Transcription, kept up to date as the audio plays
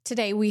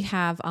Today we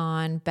have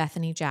on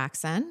Bethany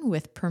Jackson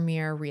with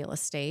Premier Real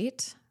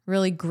Estate.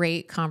 Really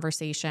great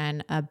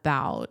conversation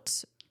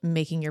about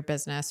making your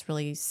business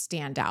really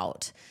stand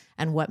out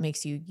and what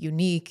makes you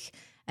unique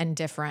and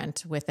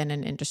different within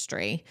an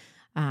industry.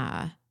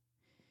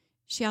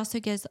 She also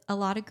gives a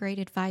lot of great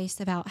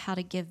advice about how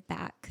to give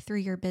back through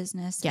your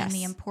business and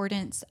the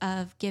importance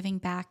of giving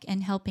back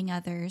and helping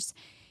others.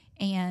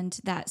 And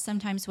that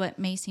sometimes what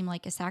may seem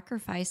like a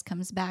sacrifice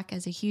comes back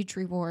as a huge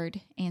reward.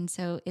 And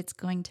so it's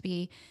going to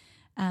be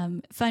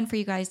fun for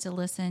you guys to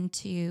listen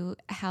to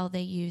how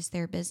they use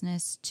their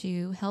business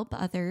to help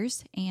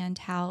others and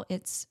how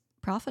it's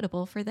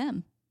profitable for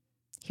them.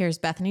 Here's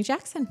Bethany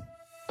Jackson.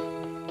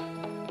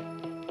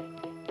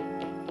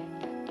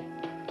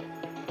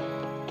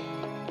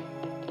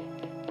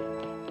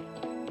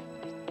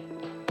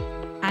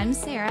 I'm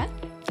Sarah.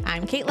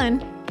 I'm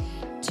Caitlin.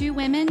 Two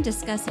women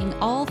discussing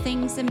all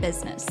things in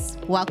business.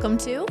 Welcome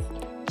to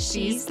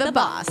She's the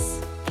Boss.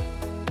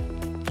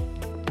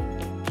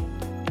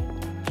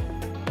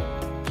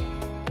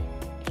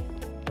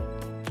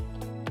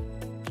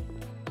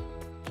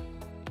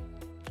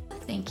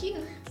 Thank you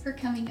for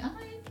coming on.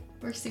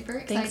 We're super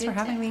excited Thanks for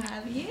having me.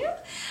 Have you.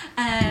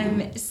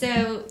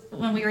 So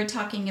when we were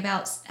talking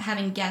about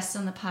having guests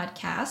on the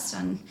podcast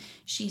on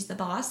She's the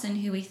Boss and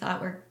who we thought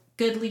were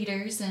good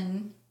leaders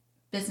and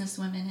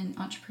businesswomen and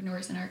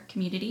entrepreneurs in our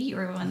community, you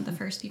were one of the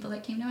first people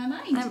that came to my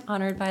mind. I'm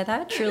honored by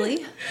that,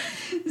 truly.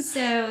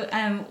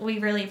 So we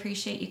really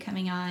appreciate you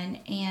coming on.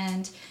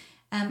 And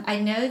I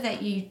know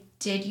that you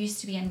did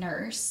used to be a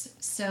nurse.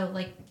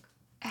 So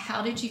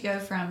how did you go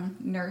from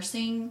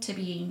nursing to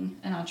being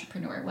an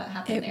entrepreneur? What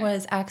happened there? It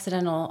was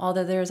accidental,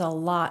 although there's a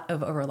lot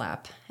of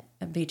overlap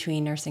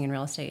between nursing and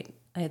real estate.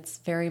 It's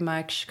very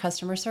much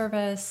customer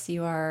service.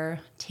 You are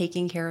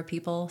taking care of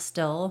people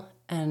still,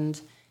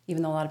 and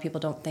even though a lot of people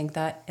don't think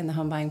that in the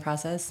home buying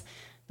process,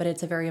 but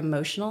it's a very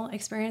emotional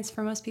experience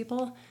for most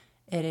people.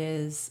 It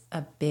is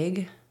a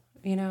big,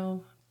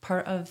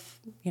 part of,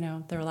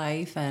 their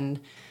life and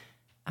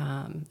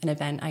an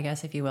event, I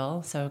guess, if you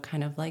will. So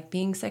kind of like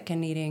being sick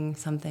and needing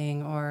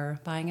something or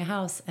buying a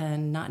house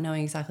and not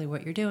knowing exactly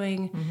what you're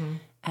doing. Mm-hmm.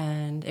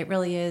 And it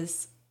really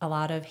is a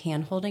lot of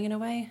hand-holding in a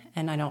way.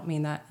 And I don't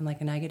mean that in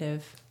a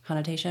negative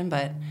connotation,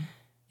 but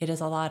it is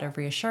a lot of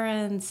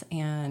reassurance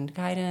and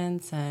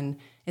guidance, and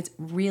it's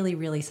really,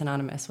 really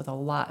synonymous with a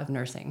lot of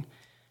nursing.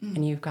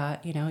 And you've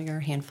got, your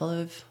handful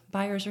of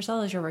buyers or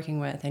sellers you're working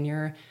with, and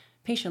your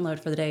patient load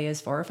for the day is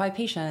 4 or 5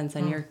 patients,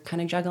 and you're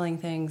kind of juggling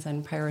things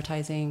and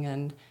prioritizing,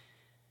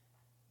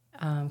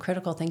 and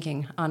critical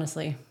thinking,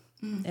 honestly,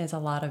 is a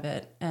lot of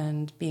it.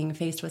 And being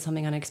faced with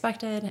something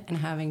unexpected and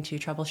having to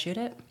troubleshoot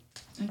it.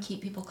 And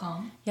keep people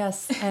calm.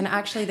 Yes. And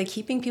actually the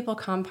keeping people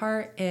calm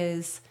part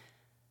is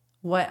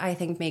what I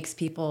think makes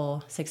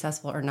people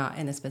successful or not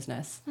in this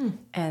business.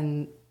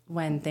 And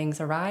when things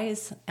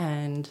arise,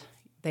 and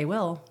they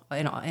will,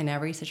 in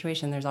every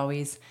situation, there's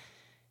always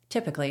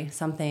typically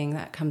something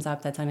that comes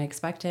up that's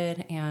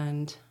unexpected,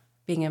 and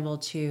being able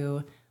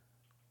to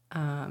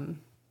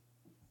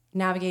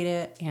navigate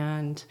it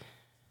and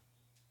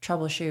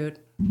troubleshoot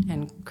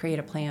and create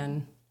a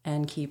plan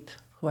and keep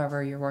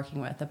whoever you're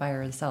working with, the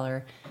buyer or the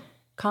seller,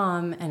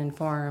 calm and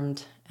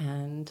informed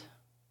and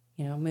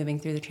moving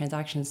through the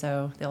transaction.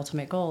 So the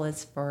ultimate goal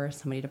is for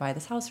somebody to buy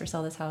this house or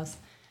sell this house.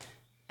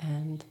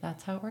 And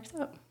that's how it works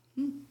out.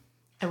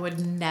 I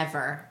would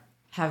never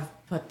have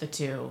put the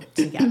two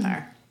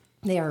together.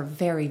 They are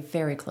very,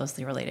 very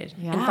closely related.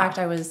 Yeah. In fact,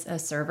 I was a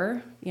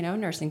server,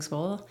 nursing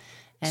school,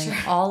 and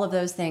all of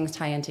those things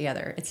tie in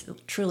together. It's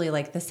truly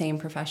like the same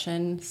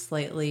profession,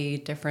 slightly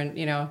different,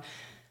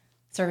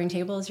 serving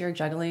tables, you're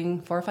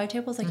juggling 4 or 5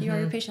 tables like you are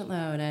your patient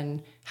load,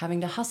 and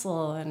having to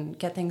hustle and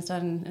get things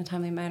done in a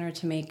timely manner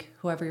to make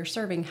whoever you're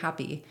serving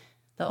happy.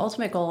 The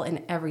ultimate goal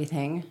in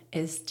everything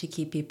is to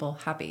keep people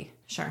happy.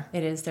 Sure.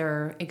 It is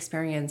their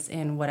experience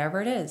in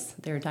whatever it is.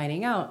 They're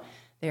dining out,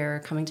 they're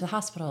coming to the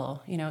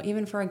hospital,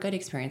 even for a good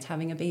experience,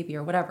 having a baby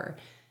or whatever.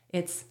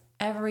 It's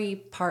every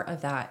part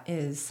of that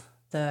is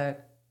the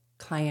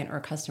client or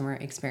customer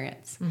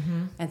experience.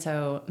 And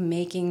so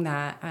making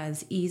that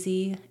as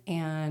easy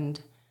and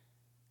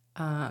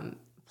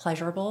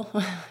pleasurable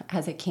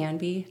as it can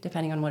be,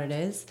 depending on what it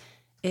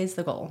is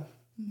the goal.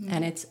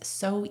 And it's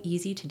so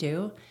easy to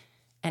do.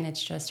 And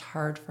it's just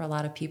hard for a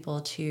lot of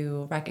people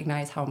to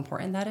recognize how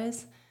important that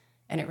is.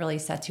 And it really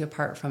sets you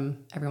apart from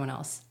everyone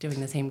else doing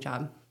the same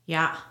job.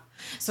 Yeah.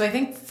 So I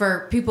think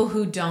for people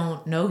who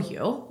don't know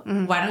you,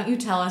 why don't you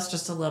tell us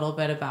just a little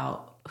bit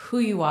about who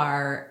you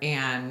are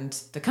and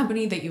the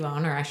company that you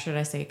own, or should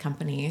I say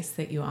companies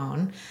that you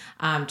own,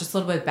 just a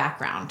little bit of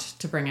background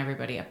to bring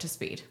everybody up to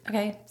speed.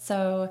 Okay.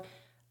 So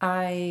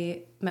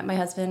I met my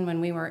husband when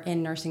we were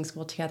in nursing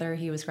school together.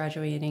 He was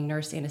graduating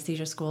nurse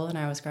anesthesia school, and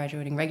I was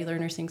graduating regular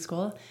nursing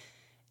school.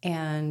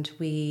 And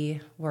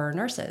we were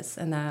nurses,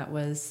 and that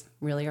was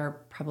really our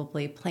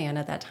probably plan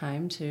at that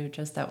time, to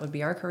just that would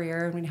be our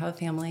career, and we'd have a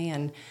family.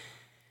 And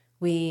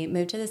we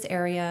moved to this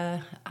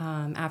area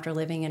after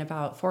living in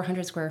about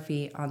 400 square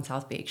feet on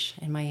South Beach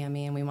in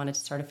Miami, and we wanted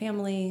to start a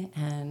family.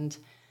 And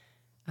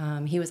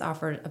he was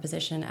offered a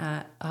position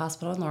at a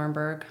hospital in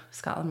Laurinburg,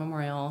 Scotland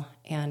Memorial,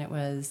 and it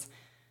was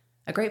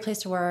a great place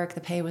to work.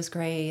 The pay was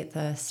great.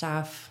 The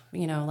staff,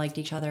 liked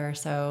each other.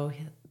 So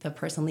the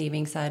person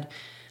leaving said,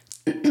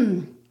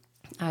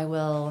 I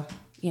will,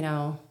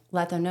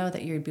 let them know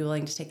that you'd be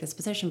willing to take this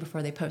position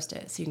before they post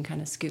it, so you can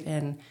kind of scoot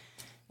in.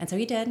 And so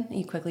he did.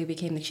 He quickly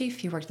became the chief.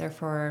 He worked there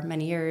for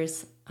many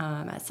years.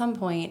 At some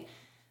point,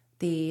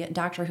 the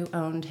doctor who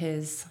owned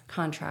his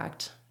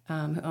contract,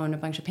 who owned a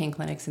bunch of pain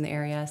clinics in the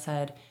area,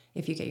 said,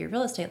 if you get your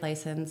real estate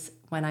license,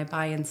 when I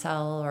buy and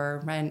sell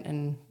or rent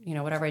and,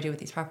 whatever I do with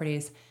these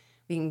properties,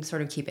 we can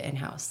sort of keep it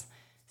in-house.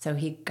 So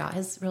he got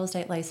his real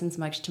estate license,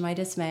 much to my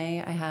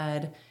dismay. I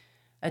had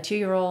a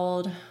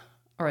 2-year-old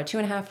or a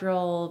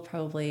 2.5-year-old,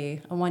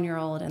 probably a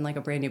 1-year-old, and like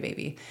a brand new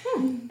baby.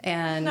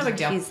 And no big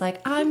deal. He's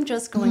like, I'm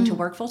just going to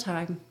work full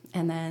time.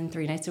 And then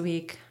 3 nights a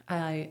week,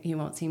 you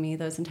won't see me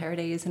those entire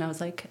days. And I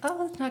was like,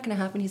 oh, it's not going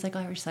to happen. He's like,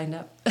 I already signed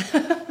up.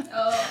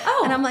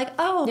 Oh. And I'm like,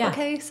 Yeah.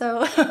 Okay.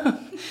 So,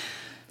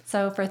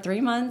 so for 3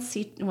 months,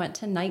 he went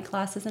to night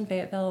classes in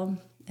Fayetteville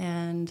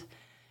and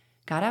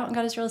got out and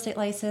got his real estate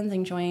license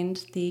and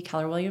joined the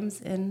Keller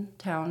Williams in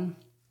town.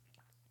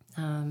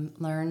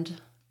 Learned,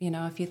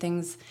 a few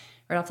things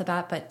right off the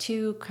bat, but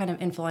 2 kind of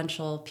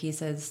influential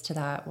pieces to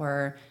that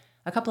were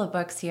a couple of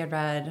books he had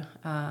read.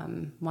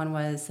 One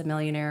was A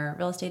Millionaire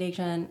Real Estate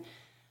Agent.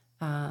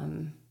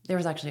 There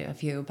was actually a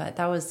few, but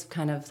that was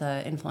kind of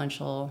the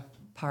influential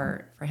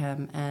part for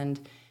him. And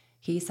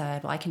he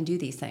said, well, I can do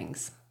these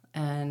things.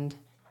 And,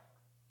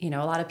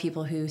 a lot of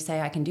people who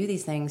say I can do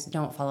these things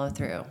don't follow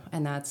through.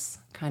 And that's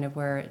kind of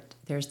where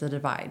there's the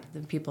divide.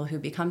 The people who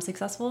become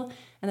successful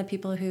and the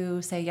people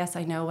who say, yes,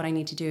 I know what I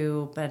need to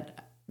do, but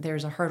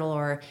there's a hurdle,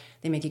 or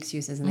they make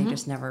excuses and they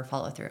just never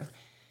follow through.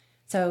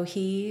 So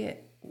he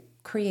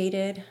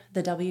created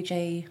the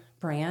WJ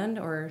brand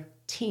or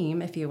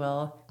team, if you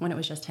will, when it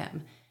was just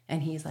him.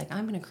 And he's like,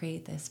 I'm going to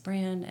create this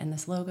brand and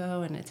this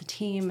logo, and it's a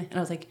team. And I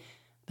was like,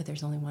 but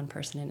there's only one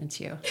person and it's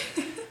you.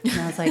 And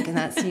I was like, and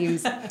that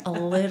seems a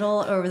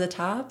little over the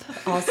top.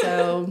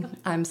 Also,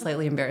 I'm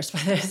slightly embarrassed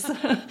by this.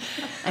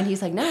 And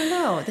he's like,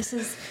 no, this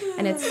is,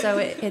 and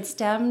it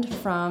stemmed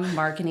from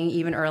marketing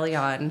even early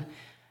on.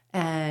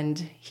 And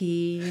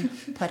he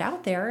put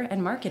out there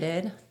and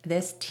marketed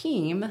this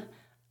team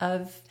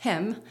of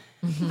him,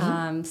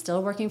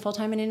 still working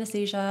full-time in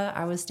anesthesia.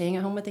 I was staying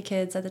at home with the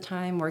kids at the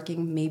time,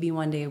 working maybe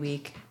 1 day a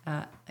week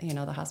at,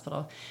 the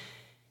hospital.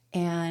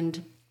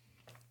 And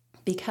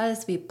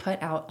because we put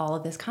out all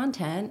of this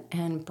content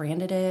and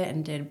branded it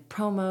and did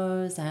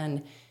promos,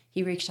 and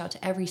he reached out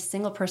to every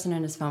single person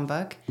in his phone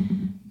book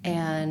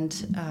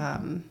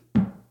and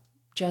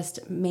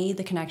just made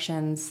the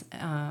connections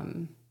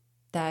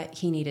that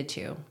he needed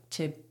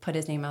to put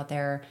his name out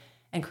there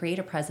and create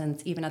a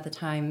presence, even at the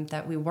time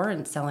that we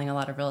weren't selling a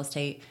lot of real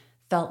estate,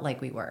 felt like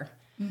we were.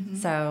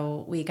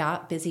 So we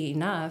got busy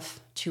enough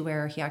to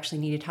where he actually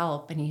needed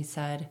help, and he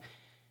said,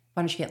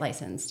 why don't you get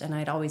licensed? And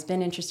I'd always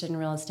been interested in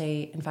real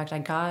estate. In fact,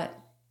 I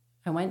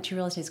went to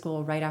real estate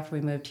school right after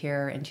we moved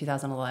here in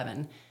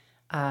 2011.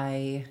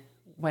 I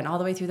went all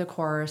the way through the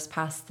course,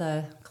 passed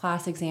the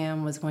class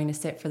exam, was going to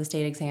sit for the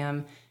state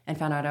exam, and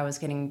found out we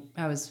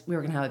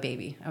were going to have a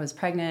baby. I was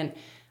pregnant.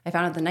 I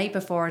found out the night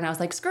before, and I was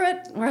like, screw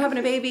it, we're having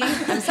a baby.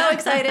 I'm so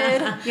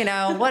excited,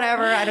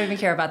 whatever. I don't even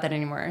care about that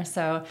anymore.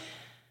 So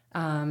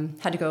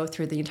had to go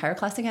through the entire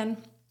class again,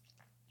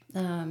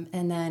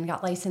 and then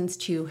got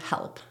licensed to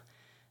help.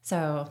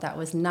 So that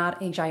was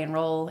not a giant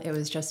role. It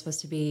was just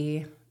supposed to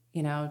be,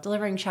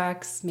 delivering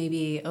checks,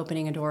 maybe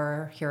opening a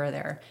door here or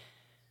there.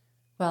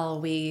 Well,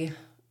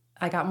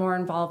 I got more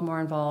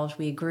involved.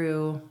 We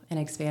grew and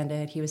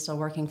expanded. He was still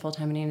working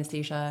full-time in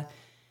anesthesia.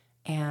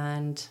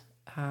 And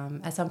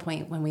at some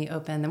point when we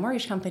opened the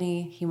mortgage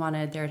company, he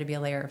wanted there to be a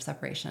layer of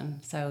separation.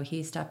 So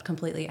he stepped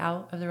completely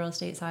out of the real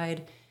estate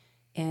side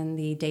in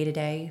the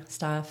day-to-day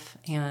stuff,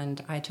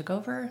 and I took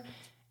over,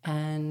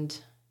 and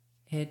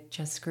it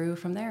just grew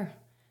from there.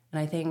 And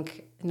I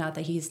think, not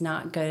that he's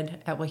not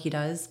good at what he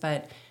does,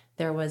 but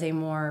there was a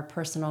more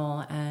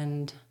personal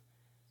and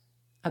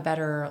a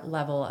better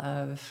level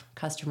of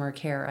customer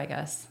care, I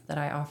guess, that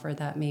I offered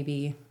that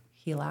maybe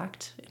he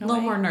lacked in a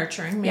little more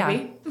nurturing,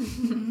 maybe.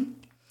 Yeah.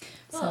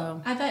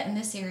 Well, I bet in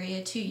this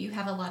area too, you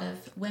have a lot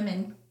of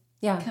women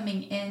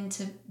coming in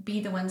to be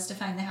the ones to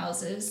find the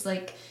houses.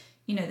 Like,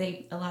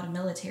 a lot of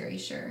military,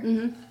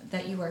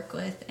 that you work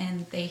with,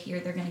 and they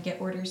hear they're going to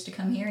get orders to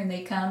come here, and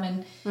they come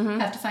and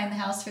have to find the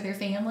house for their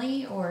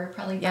family, or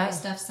probably buy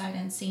stuff sight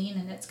unseen.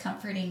 And it's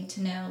comforting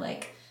to know,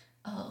 like,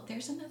 oh,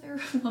 there's another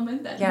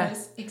woman that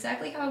knows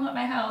exactly how I want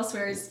my house.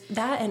 Whereas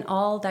that and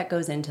all that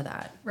goes into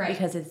that, right?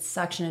 Because it's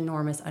such an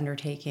enormous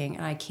undertaking,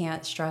 and I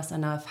can't stress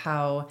enough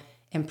how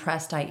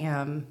impressed I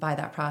am by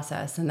that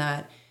process, and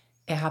that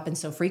it happens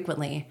so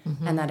frequently,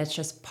 and that it's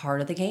just part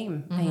of the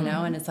game,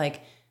 and it's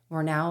like,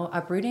 we're now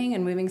uprooting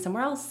and moving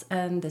somewhere else.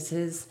 And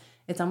it's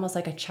almost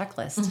like a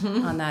checklist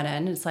on that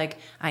end. It's like,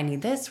 I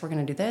need this, we're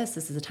going to do this.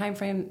 This is a time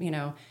frame,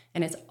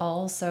 and it's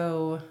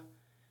also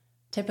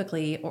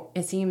typically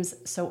it seems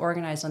so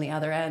organized on the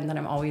other end that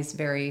I'm always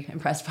very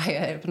impressed by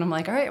it. But I'm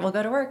like, all right, we'll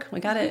go to work. We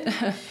got it.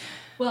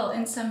 Well,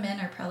 and some men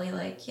are probably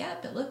like,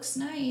 yep, it looks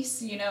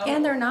nice,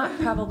 And they're not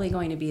probably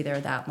going to be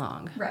there that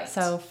long. Right.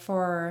 So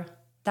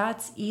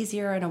that's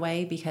easier in a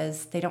way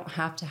because they don't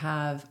have to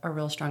have a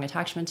real strong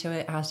attachment to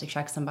it. It has to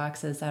check some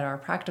boxes that are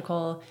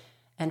practical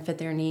and fit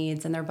their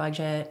needs and their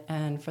budget.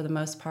 And for the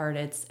most part,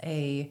 it's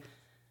a,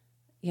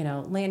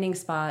 landing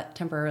spot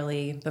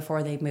temporarily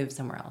before they move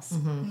somewhere else.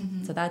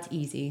 So that's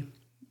easy.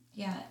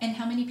 Yeah. And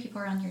how many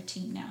people are on your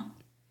team now?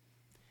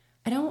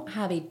 I don't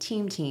have a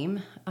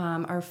team.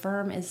 Our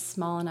firm is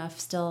small enough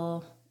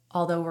still,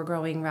 although we're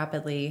growing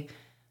rapidly.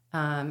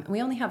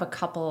 We only have a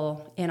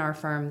couple in our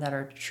firm that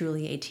are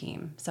truly a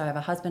team. So I have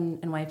a husband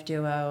and wife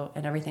duo,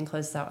 and everything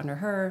closes out under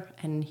her,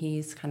 and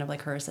he's kind of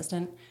like her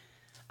assistant.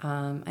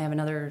 I have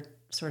another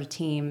sort of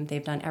team.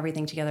 They've done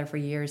everything together for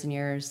years and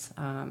years.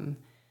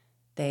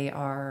 They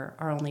are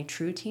our only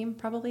true team,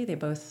 probably. They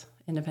both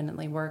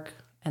independently work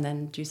and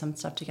then do some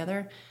stuff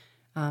together.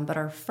 But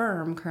our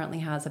firm currently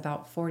has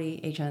about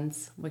 40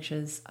 agents, which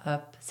is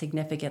up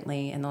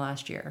significantly in the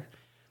last year.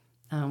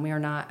 We are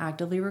not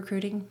actively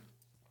recruiting.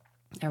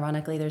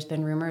 Ironically, there's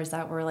been rumors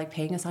that we're like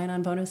paying a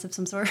sign-on bonus of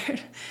some sort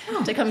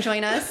to come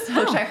join us,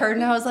 which I heard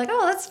and I was like,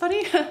 oh, that's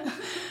funny.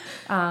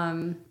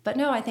 But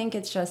no, I think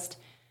it's just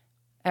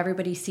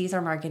everybody sees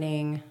our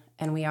marketing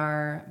and we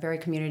are very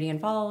community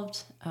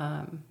involved.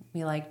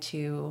 We like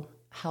to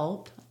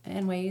help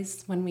in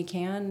ways when we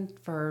can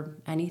for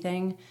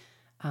anything.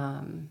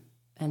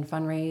 And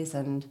fundraise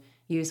and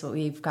use what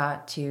we've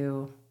got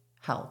to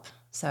help.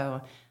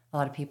 So a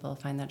lot of people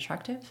find that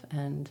attractive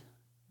and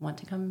want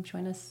to come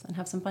join us and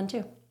have some fun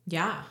too.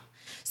 Yeah.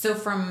 So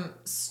from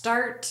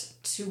start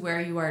to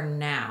where you are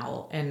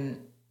now and,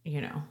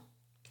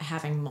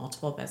 having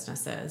multiple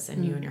businesses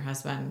and you and your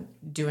husband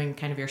doing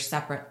kind of your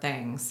separate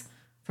things,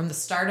 from the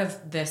start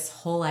of this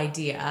whole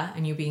idea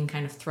and you being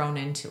kind of thrown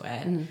into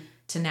it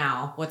to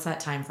now, what's that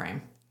time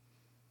frame?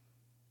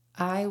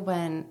 I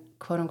went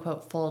quote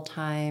unquote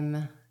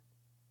full-time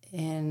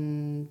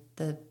in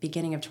the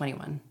beginning of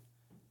 21.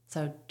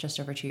 So just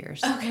over 2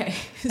 years. Okay.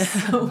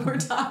 So we're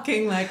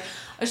talking like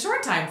a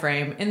short time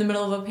frame in the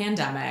middle of a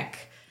pandemic.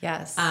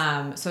 Yes.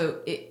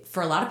 So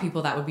for a lot of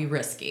people that would be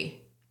risky.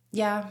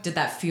 Yeah. Did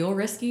that feel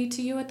risky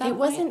to you at that point? It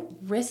wasn't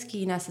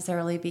risky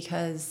necessarily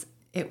because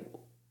I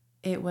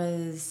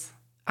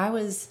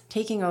was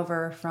taking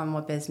over from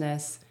what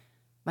business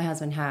my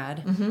husband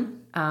had.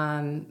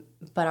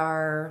 But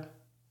our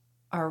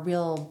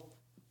real,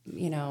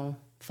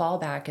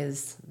 fallback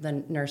is the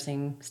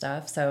nursing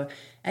stuff. So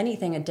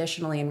anything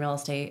additionally in real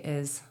estate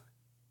is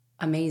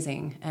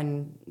amazing.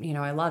 And,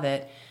 I love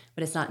it,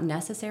 but it's not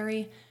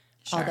necessary.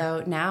 Sure.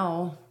 Although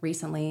now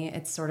recently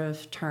it's sort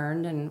of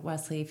turned and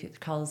Wesley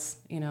tells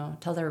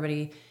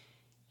everybody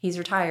he's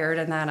retired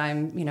and that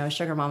I'm, a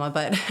sugar mama,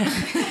 but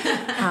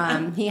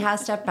he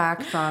has stepped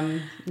back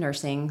from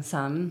nursing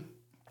some.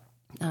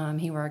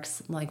 He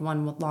works like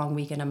one long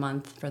weekend a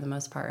month for the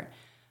most part.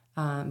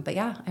 But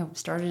yeah, I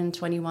started in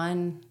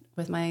 21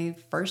 with my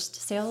first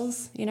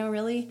sales,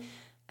 really,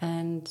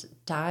 and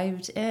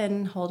dived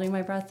in holding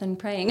my breath and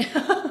praying.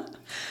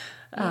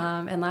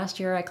 And last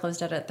year I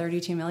closed out at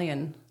 32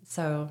 million.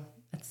 So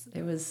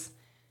it was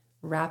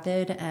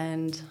rapid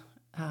and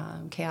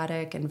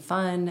chaotic and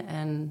fun.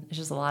 And it's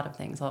just a lot of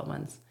things all at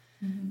once.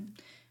 Mm-hmm.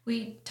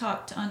 We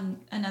talked on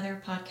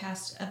another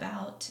podcast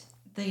about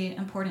the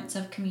importance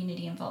of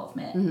community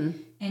involvement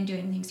and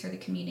doing things for the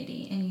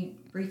community. And you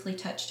briefly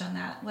touched on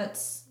that.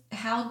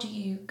 How do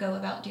you go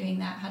about doing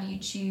that? How do you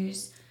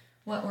choose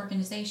what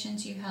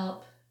organizations you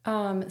help?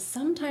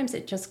 Sometimes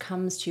it just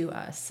comes to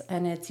us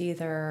and it's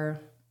either,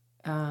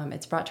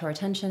 it's brought to our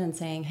attention and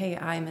saying, hey,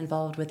 I'm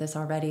involved with this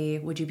already.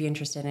 Would you be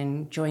interested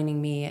in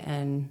joining me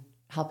and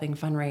helping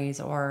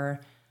fundraise or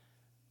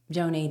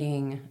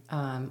donating?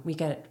 We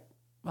get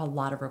a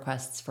lot of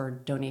requests for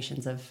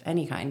donations of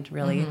any kind,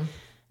 really.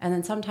 And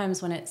then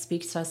sometimes when it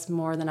speaks to us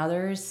more than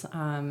others,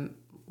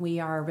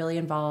 we are really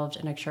involved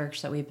in a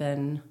church that we've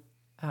been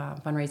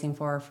fundraising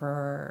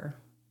for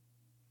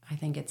I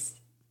think it's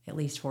at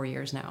least 4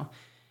 years now.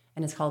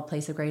 And it's called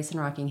Place of Grace in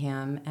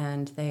Rockingham.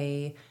 And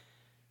they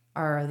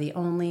are the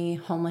only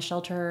homeless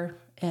shelter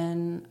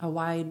in a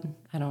wide,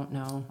 I don't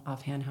know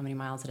offhand how many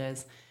miles it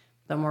is.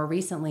 But more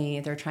recently,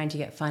 they're trying to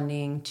get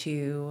funding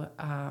to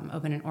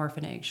open an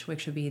orphanage,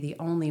 which would be the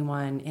only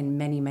one in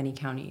many, many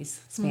counties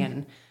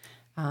span.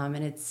 And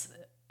it's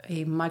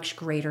a much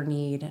greater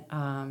need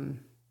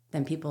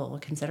than people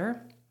consider.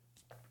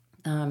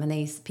 And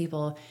these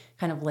people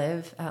kind of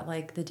live at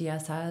like the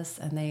DSS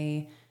and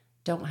they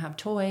don't have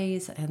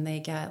toys and they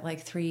get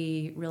like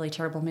 3 really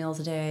terrible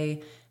meals a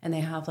day and they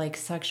have like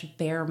such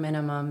bare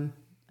minimum,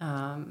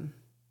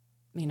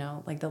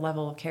 like the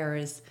level of care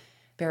is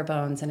bare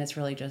bones and it's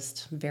really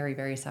just very,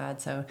 very sad.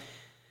 So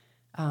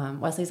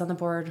Wesley's on the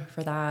board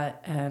for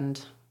that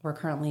and we're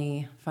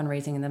currently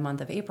fundraising in the month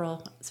of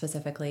April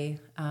specifically.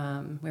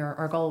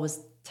 Our goal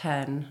was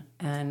 10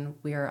 and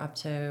we are up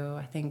to,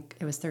 I think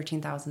it was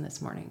 13,000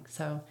 this morning.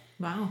 So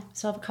Wow.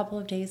 Still have a couple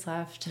of days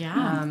left.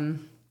 Yeah.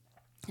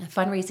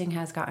 Fundraising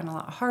has gotten a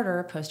lot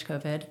harder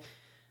post-COVID.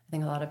 I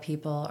think a lot of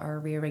people are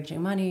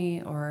rearranging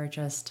money or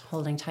just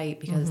holding tight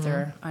because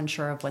they're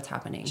unsure of what's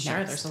happening. Sure,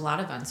 next. there's a lot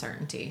of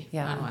uncertainty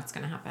on what's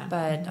going to happen.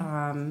 But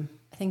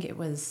I think it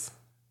was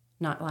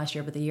not last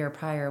year, but the year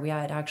prior, we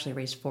had actually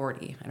raised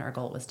 40 and our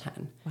goal was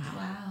 10.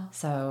 Wow.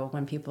 So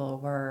when people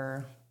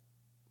were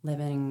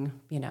living,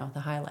 the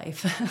high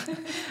life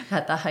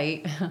at the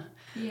height,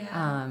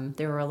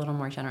 they were a little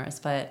more generous.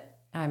 But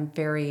I'm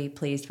very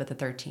pleased with the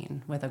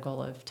 13 with a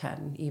goal of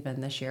 10, even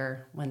this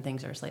year when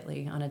things are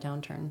slightly on a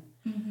downturn.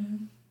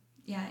 Mm-hmm.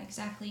 Yeah,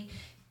 exactly.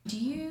 Do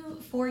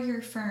you, for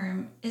your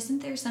firm, isn't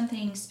there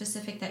something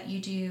specific that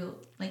you do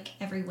like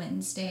every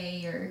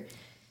Wednesday or?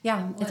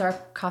 Yeah, it's our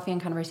coffee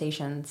and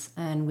conversations.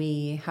 And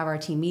we have our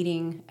team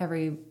meeting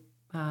every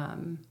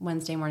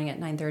Wednesday morning at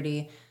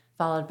 9:30,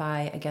 followed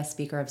by a guest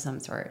speaker of some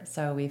sort.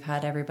 So we've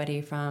had everybody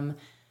from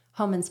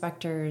home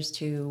inspectors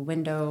to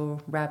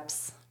window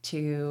reps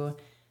to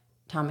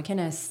Tom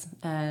McInnes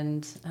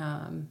and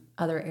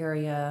other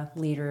area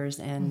leaders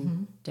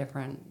in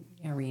different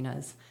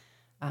arenas.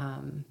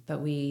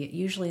 But we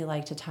usually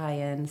like to tie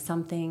in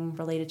something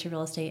related to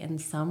real estate in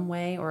some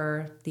way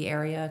or the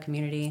area,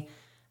 community,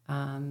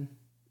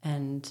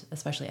 and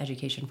especially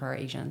education for our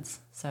agents.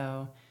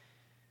 So,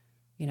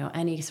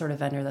 any sort of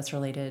vendor that's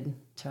related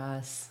to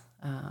us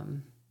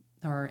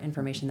or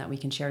information that we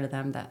can share to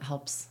them that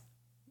helps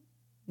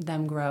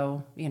them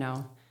grow,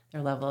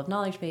 their level of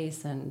knowledge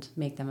base and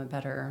make them a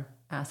better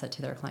asset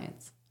to their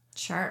clients.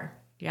 Sure.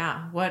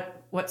 Yeah.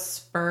 What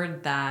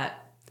spurred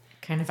that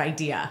kind of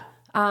idea?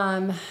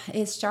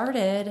 It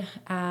started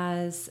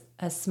as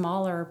a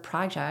smaller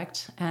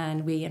project,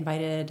 and we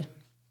invited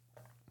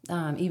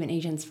even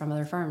agents from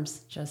other firms.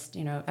 Just,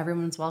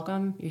 everyone's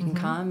welcome. You can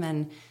come,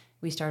 and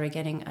we started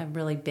getting a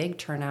really big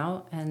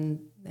turnout,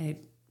 and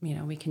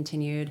we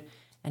continued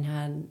and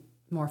had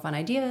more fun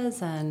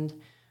ideas, and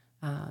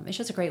it's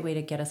just a great way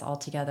to get us all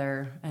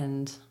together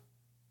and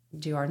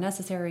do our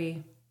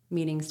necessary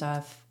meeting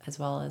stuff as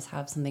well as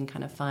have something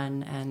kind of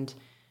fun. And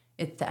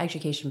the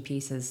education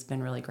piece has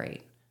been really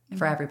great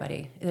for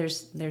everybody.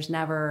 There's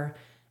never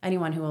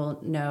anyone who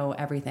will know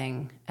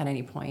everything at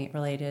any point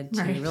related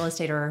to real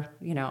estate or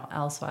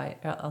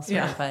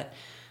elsewhere. But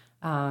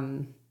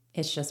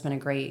it's just been a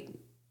great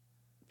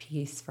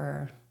piece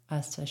for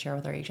us to share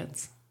with our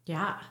agents.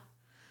 Yeah.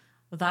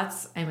 Well,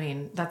 that's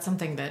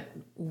something that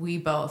we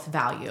both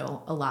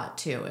value a lot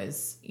too,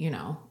 is,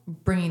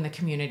 bringing the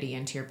community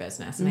into your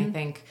business. And I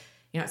think,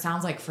 it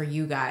sounds like for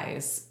you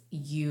guys,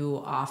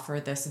 you offer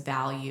this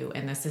value,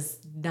 and this is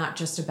not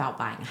just about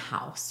buying a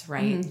house,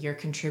 right? You're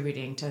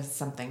contributing to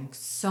something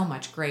so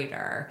much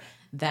greater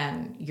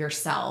than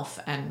yourself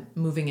and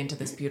moving into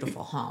this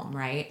beautiful home,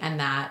 right?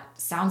 And that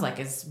sounds like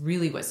is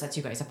really what sets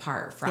you guys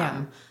apart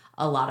from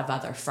a lot of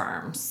other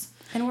firms.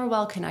 And we're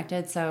well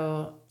connected,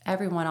 so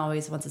everyone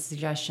always wants a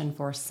suggestion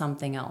for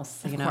something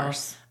else. Of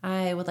course.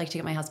 I would like to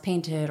get my house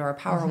painted or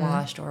power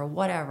washed or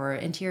whatever,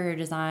 interior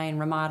design,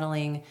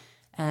 remodeling,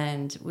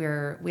 and we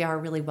are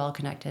really well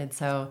connected.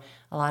 So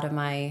a lot of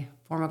my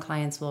former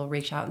clients will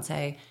reach out and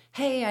say,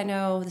 "Hey, I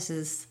know this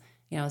is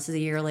a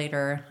year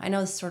later. I know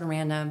this is sort of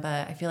random,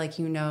 but I feel like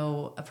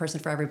a person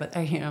for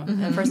everybody,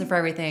 a person for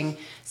everything.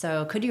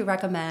 So could you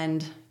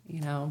recommend,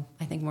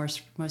 I think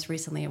most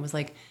recently it was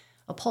like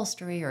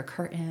upholstery or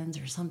curtains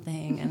or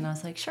something." And I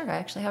was like, sure, I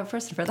actually have a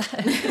person for that.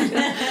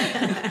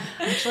 I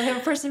actually have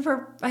a person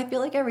for, I feel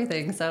like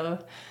everything.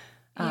 So,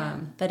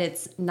 but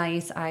it's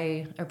nice.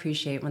 I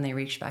appreciate when they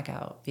reach back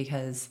out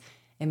because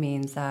it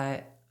means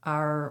that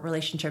our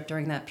relationship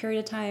during that period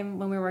of time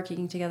when we were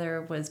working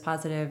together was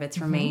positive. It's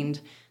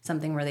remained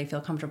something where they feel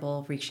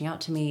comfortable reaching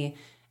out to me.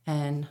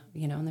 And,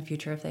 in the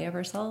future, if they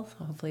ever sell,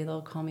 hopefully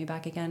they'll call me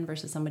back again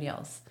versus somebody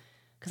else.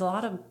 Because a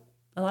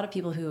lot of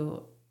people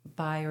who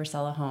buy or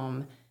sell a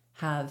home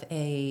have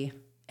an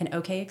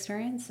okay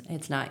experience.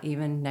 It's not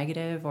even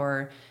negative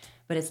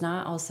but it's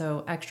not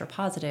also extra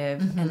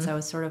positive. And so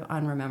it's sort of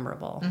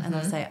unremmemorable. And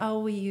they'll say, "Oh,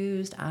 we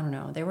used, I don't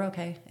know, they were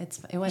okay.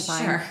 It went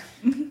fine." Sure.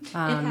 It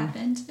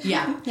happened.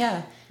 Yeah.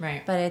 Yeah.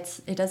 Right.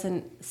 But it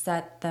doesn't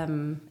set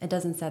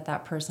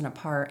that person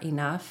apart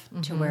enough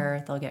to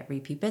where they'll get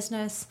repeat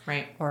business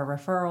or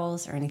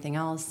referrals or anything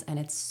else. And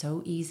it's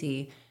so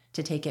easy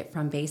to take it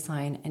from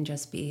baseline and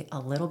just be a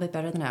little bit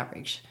better than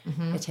average.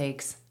 It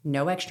takes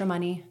no extra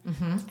money.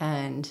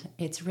 And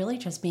it's really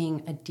just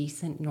being a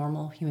decent,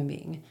 normal human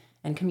being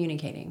and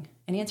communicating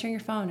and answering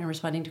your phone and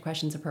responding to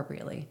questions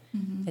appropriately.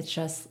 It's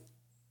just,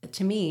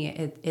 to me,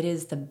 it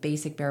is the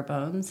basic bare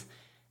bones.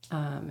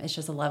 It's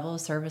just a level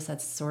of service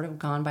that's sort of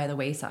gone by the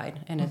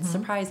wayside. And it's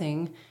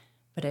surprising,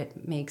 but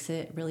it makes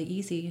it really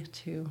easy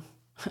to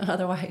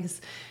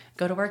otherwise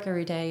go to work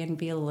every day and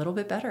be a little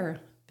bit better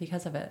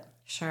because of it.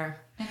 Sure.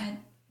 And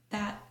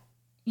that,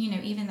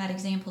 even that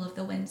example of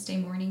the Wednesday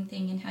morning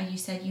thing and how you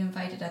said you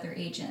invited other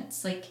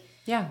agents,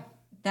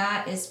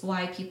 that is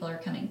why people are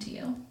coming to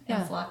you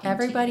and flocking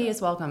Everybody to you.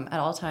 is welcome at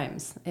all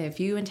times. If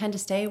you intend to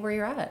stay where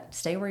you're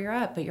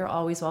at, but you're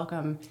always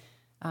welcome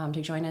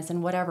to join us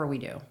in whatever we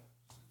do.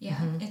 Yeah,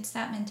 it's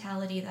that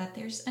mentality that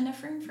there's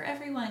enough room for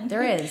everyone.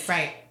 There is.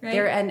 Right.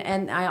 There,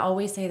 and I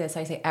always say this.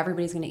 I say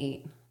everybody's going to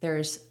eat.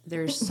 There's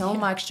so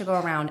much to go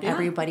around. Yeah.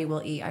 Everybody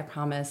will eat, I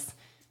promise.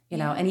 You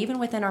know, and even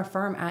within our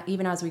firm,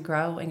 even as we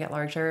grow and get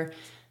larger,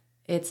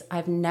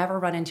 I've never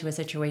run into a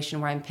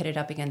situation where I'm pitted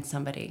up against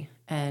somebody.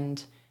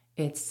 And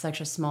it's such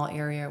a small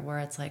area where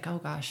it's like, oh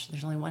gosh,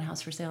 there's only one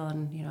house for sale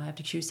and, you know, I have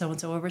to choose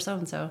so-and-so over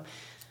so-and-so.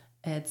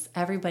 It's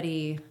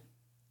everybody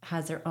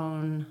has their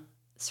own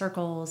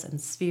circles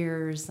and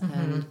spheres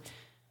and,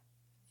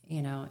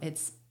 you know,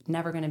 it's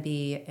never going to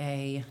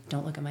be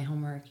don't look at my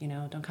homework, you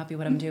know, don't copy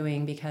what I'm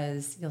doing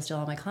because you'll steal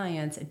all my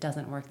clients. It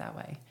doesn't work that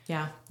way.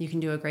 Yeah. You can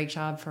do a great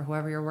job for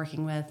whoever you're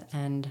working with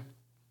and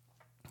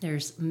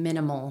there's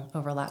minimal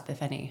overlap,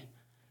 if any.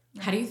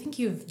 How do you think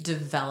you've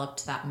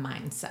developed that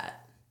mindset?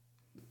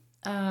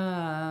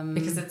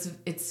 Because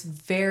it's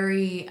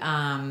very, you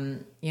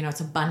know, it's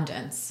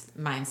abundance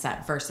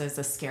mindset versus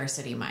a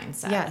scarcity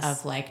mindset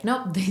of like,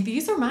 nope,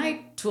 these are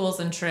my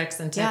tools and tricks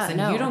and tips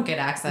and you don't get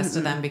access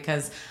to them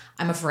because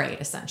I'm afraid,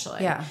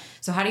 essentially. Yeah.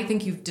 So how do you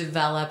think you've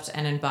developed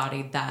and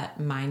embodied that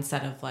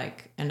mindset of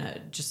like,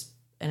 just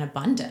an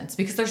abundance?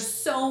 Because there's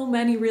so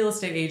many real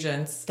estate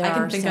agents. I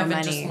can think of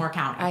in just Moore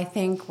County. I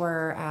think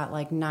we're at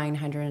like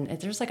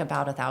 900. There's like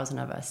about 1,000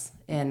 of us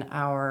in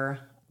our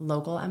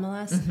local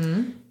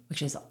MLS.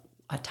 Which is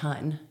a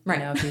ton, right?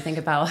 You know, if you think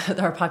about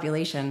our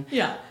population.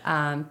 Yeah.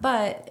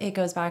 But it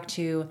goes back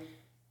to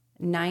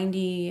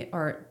 90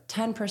 or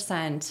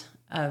 10%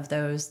 of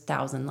those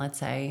 1,000, let's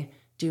say,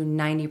 do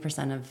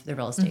 90% of the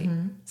real estate.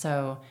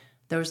 So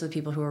those are the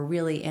people who are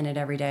really in it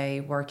every day,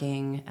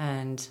 working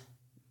and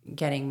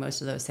getting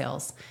most of those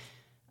sales.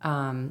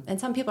 And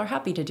some people are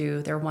happy to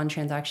do their one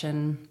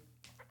transaction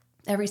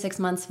every 6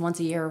 months, once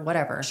a year,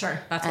 whatever. Sure,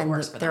 that's what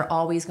works for them. They're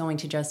always going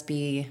to just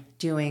be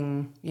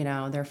doing, you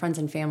know, their friends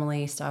and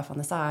family stuff on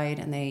the side,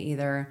 and they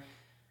either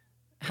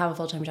have a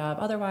full-time job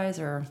otherwise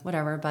or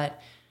whatever.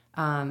 But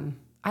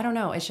I don't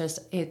know.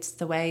 It's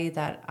the way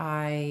that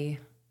I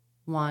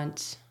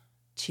want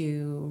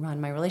to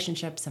run my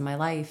relationships and my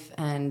life,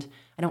 and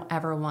I don't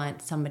ever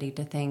want somebody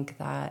to think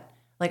that,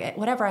 like,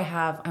 whatever I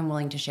have, I'm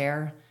willing to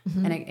share,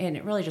 and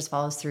it really just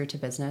follows through to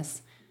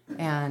business,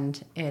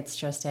 and it's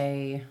just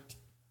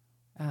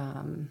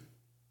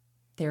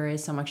there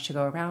is so much to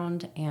go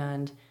around,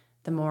 and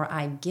the more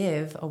I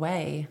give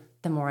away,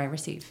 the more I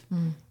receive,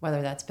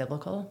 whether that's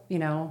biblical, you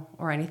know,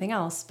 or anything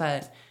else,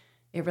 but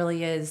it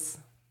really is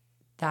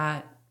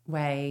that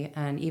way.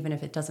 And even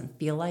if it doesn't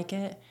feel like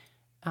it,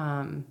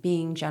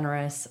 being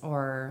generous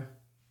or,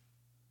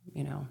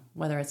 you know,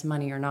 whether it's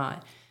money or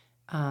not,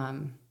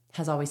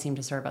 has always seemed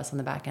to serve us on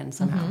the back end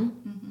somehow.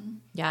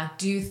 Yeah.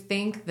 Do you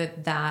think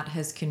that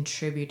has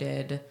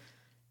contributed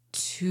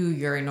to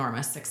your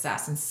enormous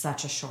success in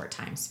such a short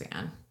time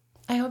span?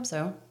 I hope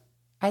so.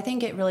 I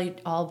think it really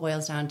all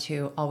boils down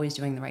to always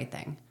doing the right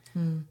thing.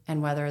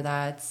 And whether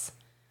that's,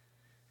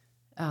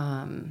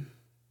 trying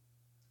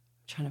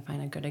to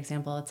find a good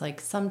example. It's like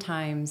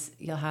sometimes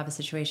you'll have a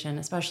situation,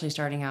 especially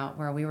starting out,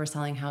 where we were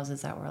selling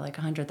houses that were like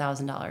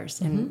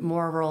 $100,000 in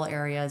more rural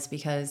areas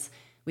because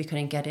we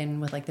couldn't get in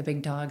with like the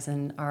big dogs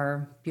in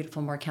our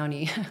beautiful Moore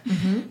County.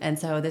 And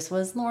so this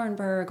was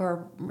Laurinburg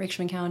or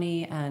Richmond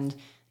County, and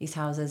these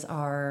houses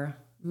are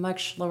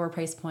much lower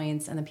price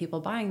points, and the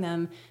people buying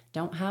them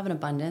don't have an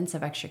abundance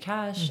of extra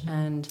cash.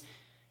 And,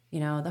 you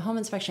know, the home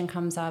inspection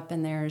comes up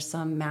and there's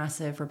some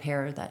massive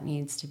repair that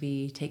needs to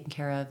be taken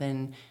care of,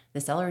 and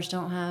the sellers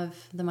don't have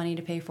the money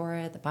to pay for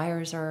it. The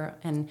buyers are,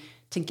 and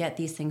to get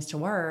these things to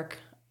work,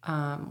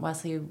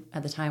 Wesley,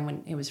 at the time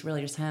when it was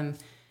really just him,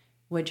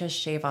 would just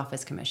shave off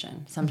his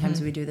commission.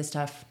 Sometimes we do this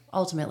stuff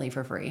ultimately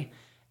for free.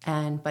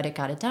 But it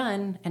got it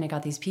done, and it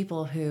got these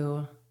people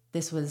who,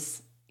 this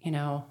was, you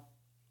know,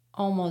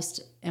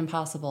 almost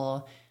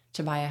impossible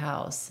to buy a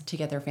house, to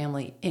get their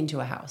family into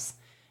a house.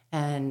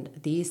 And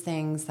these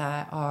things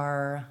that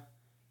are,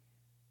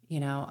 you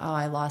know, oh,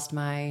 I lost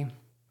my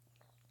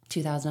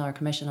 $2,000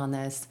 commission on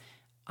this,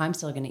 I'm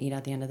still going to eat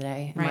at the end of the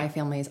day. And my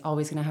family is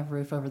always going to have a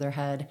roof over their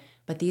head.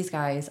 But these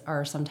guys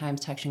are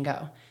sometimes touch and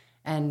go.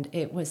 And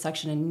it was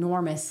such an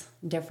enormous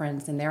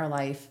difference in their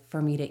life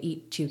for me to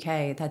eat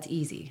 $2K. That's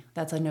easy.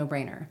 That's a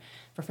no-brainer.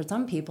 But for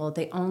some people,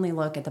 they only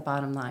look at the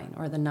bottom line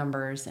or the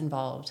numbers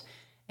involved.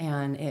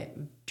 And it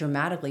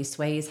dramatically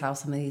sways how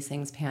some of these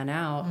things pan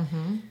out.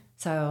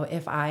 So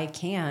if I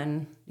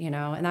can, you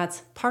know, and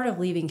that's part of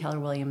leaving Keller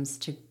Williams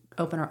to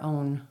open our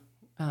own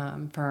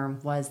firm,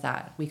 was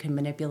that we could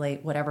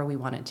manipulate whatever we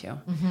wanted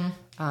to.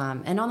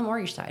 And on the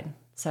mortgage side.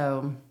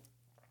 So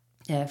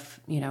if,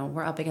 you know,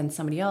 we're up against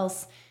somebody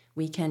else,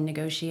 we can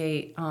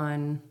negotiate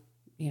on,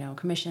 you know,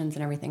 commissions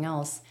and everything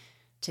else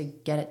to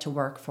get it to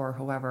work for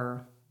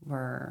whoever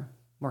we're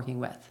working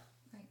with.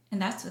 Right. And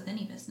that's with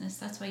any business.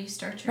 That's why you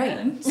start your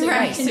own. So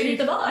you can be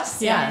the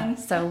boss. Yeah.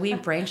 So we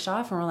branched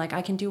off and we're like,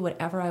 I can do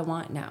whatever I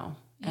want now.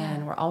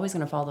 And we're always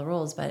going to follow the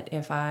rules. But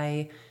if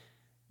I,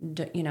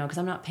 you know, because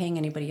I'm not paying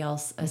anybody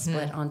else a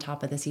split on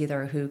top of this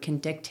either, who can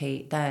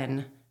dictate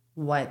then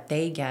what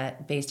they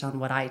get based on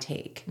what I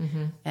take.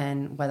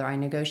 And whether I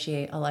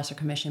negotiate a lesser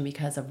commission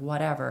because of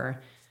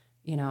whatever,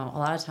 a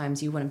lot of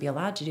times you wouldn't be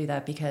allowed to do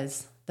that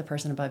because the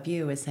person above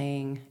you is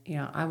saying,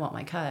 I want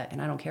my cut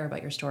and I don't care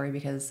about your story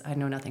because I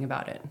know nothing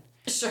about it.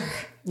 Sure.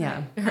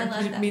 Yeah. I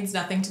love it that. Means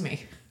nothing to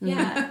me.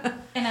 Yeah.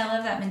 And I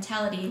love that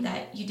mentality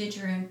that you did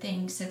your own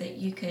thing so that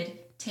you could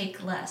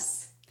take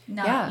less.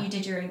 Not you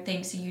did your own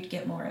thing so you'd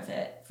get more of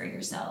it for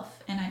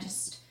yourself. And I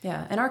just...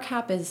 Yeah. And our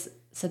cap is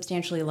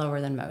substantially lower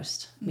than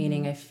most,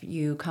 meaning if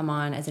you come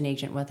on as an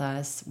agent with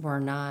us, we're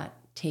not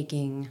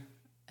taking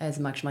as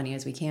much money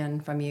as we can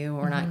from you.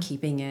 We're not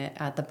keeping it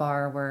at the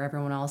bar where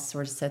everyone else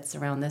sort of sits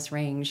around this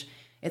range.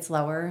 It's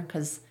lower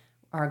because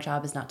our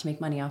job is not to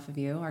make money off of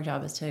you. Our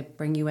job is to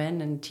bring you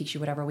in and teach you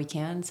whatever we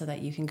can so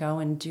that you can go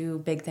and do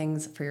big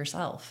things for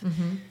yourself.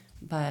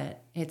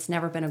 But it's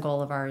never been a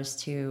goal of ours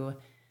to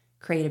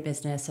create a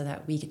business so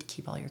that we get to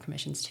keep all your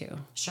commissions too.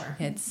 Sure.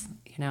 It's,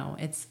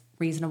 it's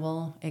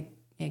reasonable.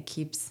 It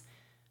keeps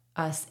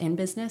us in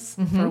business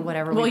for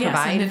whatever we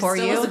provide for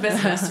you. It's a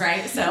business,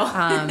 right? So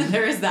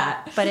there is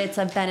that. But it's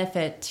a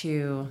benefit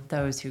to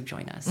those who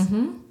join us.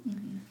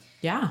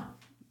 Yeah.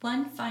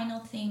 One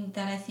final thing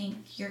that I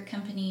think your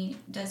company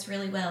does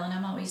really well, and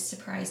I'm always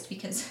surprised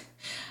because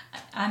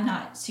I'm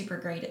not super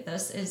great at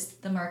this, is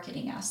the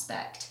marketing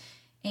aspect.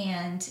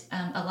 And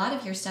a lot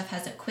of your stuff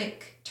has a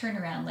quick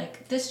turnaround,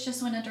 like this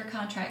just went under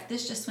contract,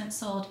 this just went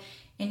sold,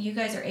 and you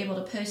guys are able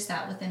to post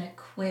that within a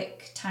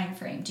quick time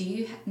frame. Do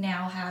you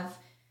now have,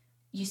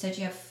 you said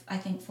you have, I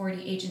think,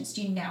 40 agents.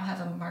 Do you now have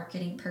a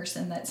marketing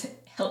person that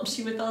helps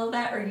you with all of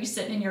that, or are you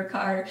sitting in your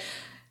car?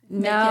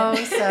 No,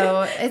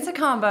 so it's a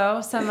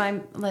combo.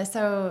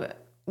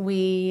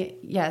 We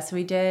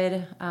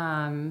did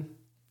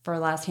for the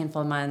last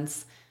handful of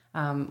months.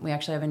 We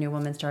actually have a new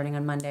woman starting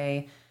on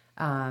Monday.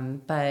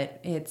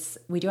 But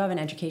we do have an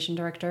education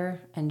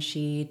director, and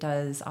she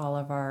does all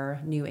of our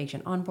new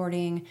agent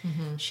onboarding.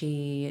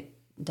 She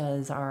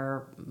does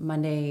our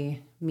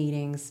Monday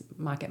meetings,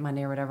 Mock It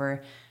Monday or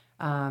whatever.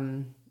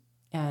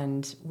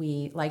 And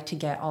we like to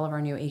get all of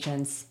our new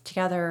agents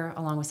together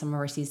along with some of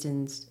our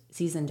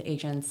seasoned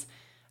agents,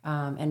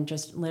 and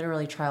just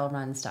literally trial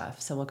run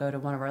stuff. So we'll go to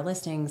one of our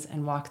listings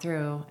and walk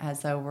through as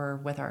though we're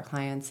with our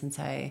clients and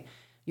say,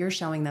 you're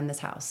showing them this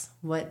house.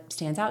 What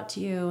stands out to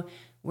you?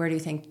 Where do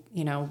you think,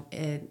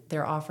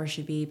 their offer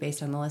should be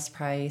based on the list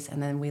price?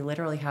 And then we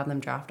literally have them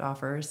draft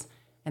offers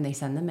and they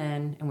send them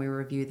in and we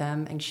review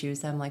them and choose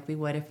them like we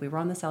would if we were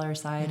on the seller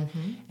side.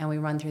 And we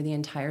run through the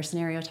entire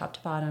scenario top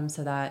to bottom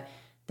so that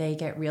they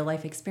get real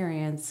life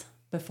experience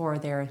before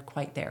they're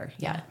quite there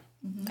yet.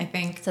 I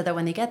think so that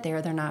when they get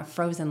there, they're not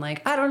frozen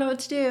like, I don't know what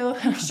to do.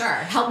 Sure,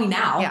 help me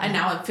now. And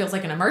now it feels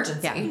like an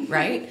emergency,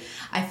 right?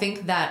 I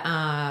think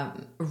that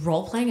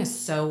role playing is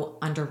so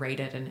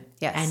underrated in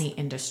any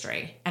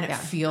industry, and it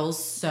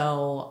feels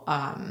so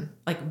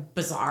like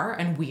bizarre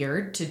and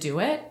weird to do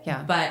it.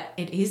 But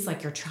it is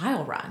like your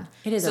trial run.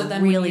 It is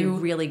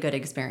really good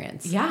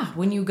experience.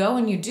 When you go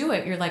and you do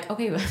it, you're like,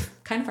 okay, we've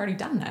kind of already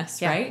done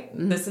this, right?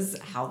 This is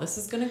how this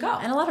is going to go.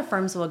 And a lot of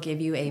firms will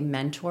give you a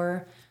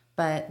mentor,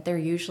 but they're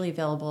usually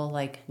available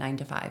like 9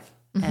 to 5.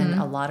 And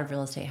a lot of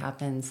real estate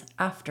happens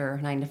after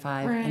 9 to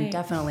 5 and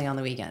definitely on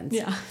the weekends.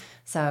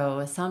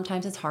 So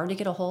sometimes it's hard to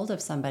get a hold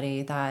of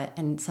somebody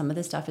and some of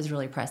this stuff is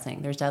really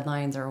pressing. There's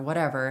deadlines or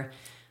whatever.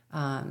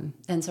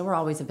 And so we're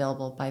always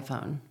available by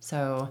phone.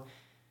 So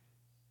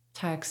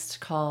text,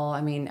 call,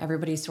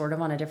 everybody's sort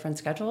of on a different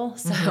schedule.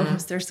 So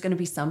there's going to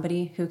be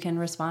somebody who can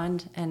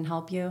respond and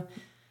help you.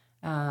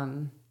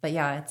 But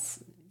yeah,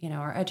 it's,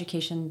 our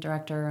education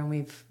director, and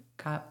we've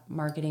got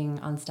marketing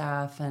on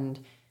staff, and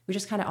we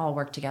just kind of all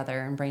work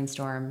together and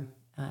brainstorm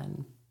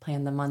and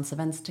plan the month's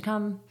events to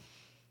come,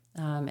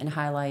 and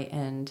highlight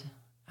and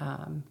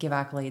give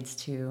accolades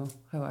to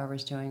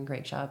whoever's doing a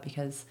great job,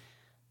 because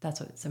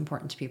that's what's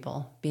important to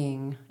people,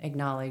 being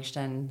acknowledged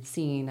and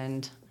seen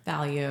and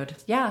valued.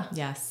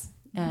 Yes.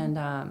 And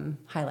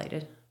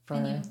highlighted.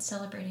 And even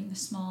celebrating the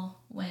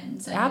small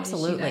wins.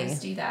 Absolutely. You guys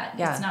do that.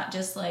 It's not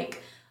just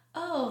like,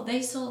 oh,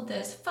 they sold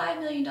this $5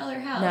 million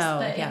house,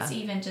 but it's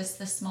even just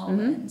the small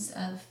wins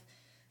of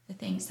the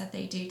things that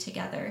they do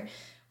together.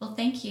 Well,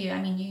 thank you.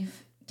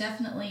 You've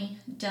definitely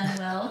done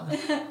well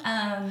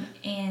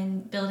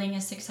in building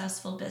a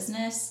successful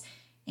business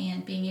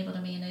and being able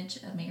to manage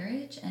a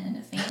marriage and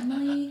a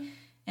family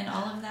and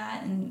all of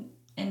that.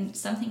 And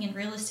something in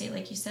real estate,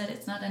 like you said,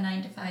 it's not a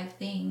 9 to 5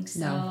 thing.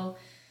 So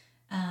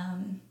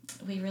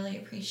we really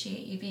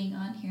appreciate you being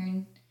on here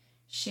and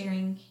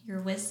sharing your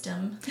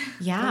wisdom.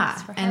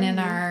 And in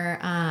our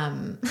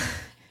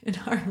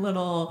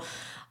little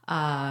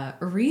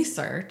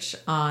research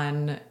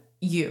on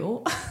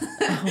you,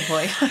 oh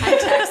boy, I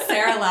texted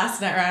Sarah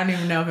last night, or I don't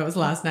even know if it was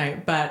last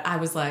night, but I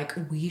was like,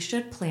 we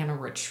should plan a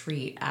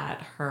retreat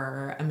at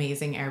her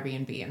amazing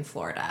Airbnb in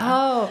Florida.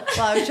 Oh,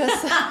 well, I was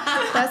just,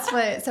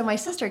 so my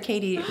sister,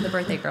 Katie, the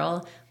birthday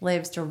girl,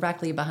 lives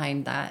directly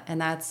behind that.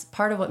 And that's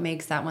part of what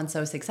makes that one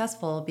so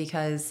successful,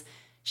 because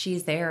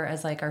she's there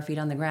as like our feet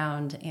on the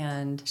ground,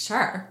 and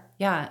sure.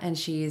 Yeah. And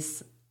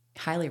she's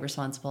highly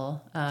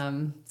responsible.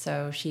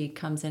 So she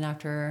comes in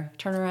after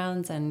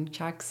turnarounds and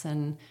checks,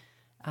 and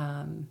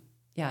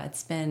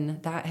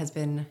that has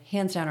been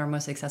hands down our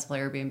most successful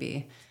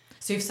Airbnb.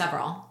 So you have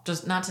several,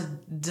 just not to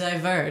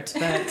divert,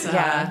 but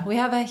yeah, we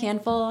have a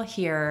handful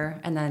here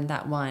and then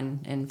that one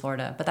in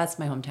Florida, but that's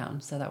my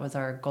hometown. So that was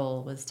our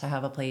goal, was to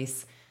have a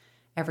place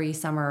every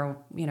summer.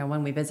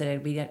 When we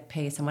visited, we get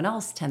pay someone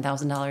else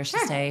 $10,000 to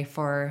stay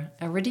for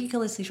a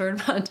ridiculously short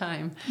amount of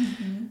time.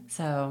 Mm-hmm.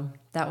 So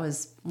that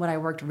was what I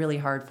worked really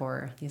hard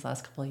for these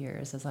last couple of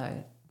years, is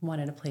I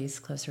wanted a place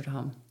closer to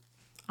home.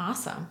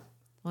 Awesome.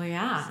 Well,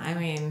 yeah, I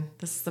mean,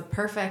 this is the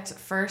perfect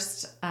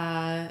first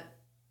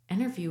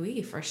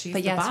interviewee for She's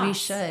the Boss. We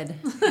should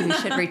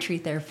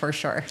retreat there for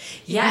sure.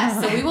 Yes.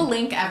 So we will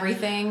link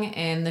everything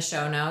in the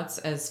show notes,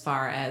 as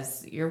far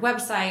as your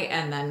website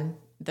and then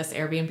this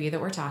Airbnb that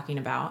we're talking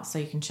about, so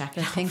you can check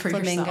it out Pink for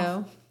Flamingo.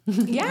 yourself.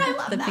 Yeah, I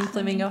love the that. Pink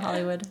Flamingo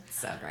Hollywood.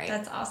 So great.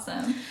 That's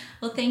awesome.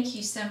 Well, thank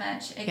you so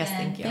much again. Yes,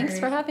 thank you. Thanks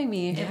for having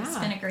me. It's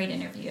been a great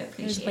interview. I appreciate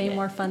it. It was way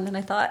more fun than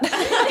I thought.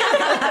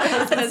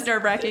 It was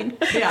nerve-wracking.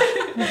 Yeah.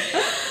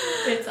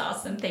 It's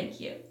awesome. Thank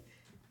you.